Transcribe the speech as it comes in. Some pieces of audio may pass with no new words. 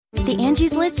The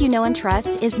Angie's List you know and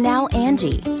trust is now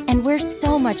Angie, and we're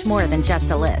so much more than just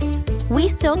a list. We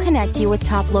still connect you with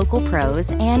top local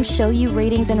pros and show you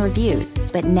ratings and reviews,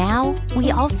 but now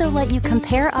we also let you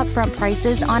compare upfront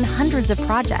prices on hundreds of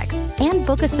projects and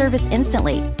book a service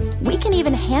instantly. We can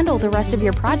even handle the rest of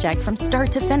your project from start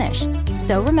to finish.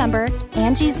 So remember,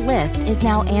 Angie's List is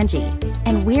now Angie,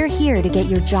 and we're here to get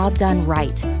your job done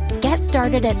right. Get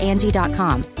started at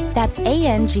Angie.com. That's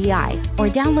ANGI, or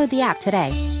download the app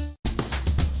today.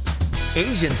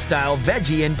 Asian-style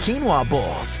veggie and quinoa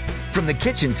bowls. From the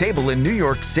kitchen table in New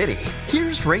York City,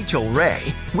 here's Rachel Ray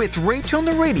with Rach on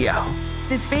the Radio.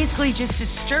 It's basically just a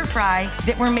stir fry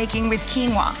that we're making with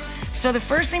quinoa. So the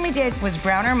first thing we did was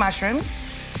brown our mushrooms,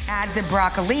 add the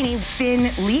broccolini, thin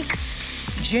leeks,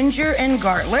 ginger and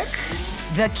garlic,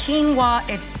 the quinoa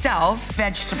itself,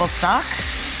 vegetable stock.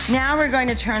 Now we're going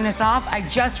to turn this off. I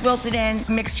just wilted in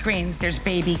mixed greens. There's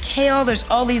baby kale, there's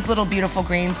all these little beautiful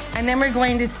greens. And then we're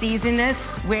going to season this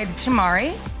with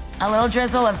tamari, a little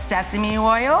drizzle of sesame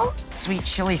oil, sweet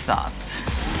chili sauce.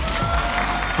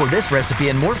 For this recipe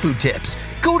and more food tips,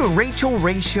 go to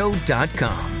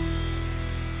RachelRayShow.com.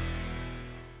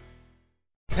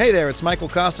 Hey there, it's Michael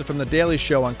Costa from The Daily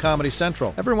Show on Comedy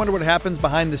Central. Ever wonder what happens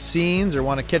behind the scenes or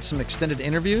want to catch some extended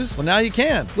interviews? Well, now you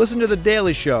can. Listen to The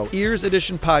Daily Show, Ears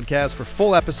Edition podcast for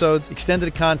full episodes,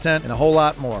 extended content, and a whole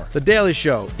lot more. The Daily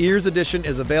Show, Ears Edition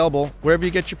is available wherever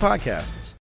you get your podcasts.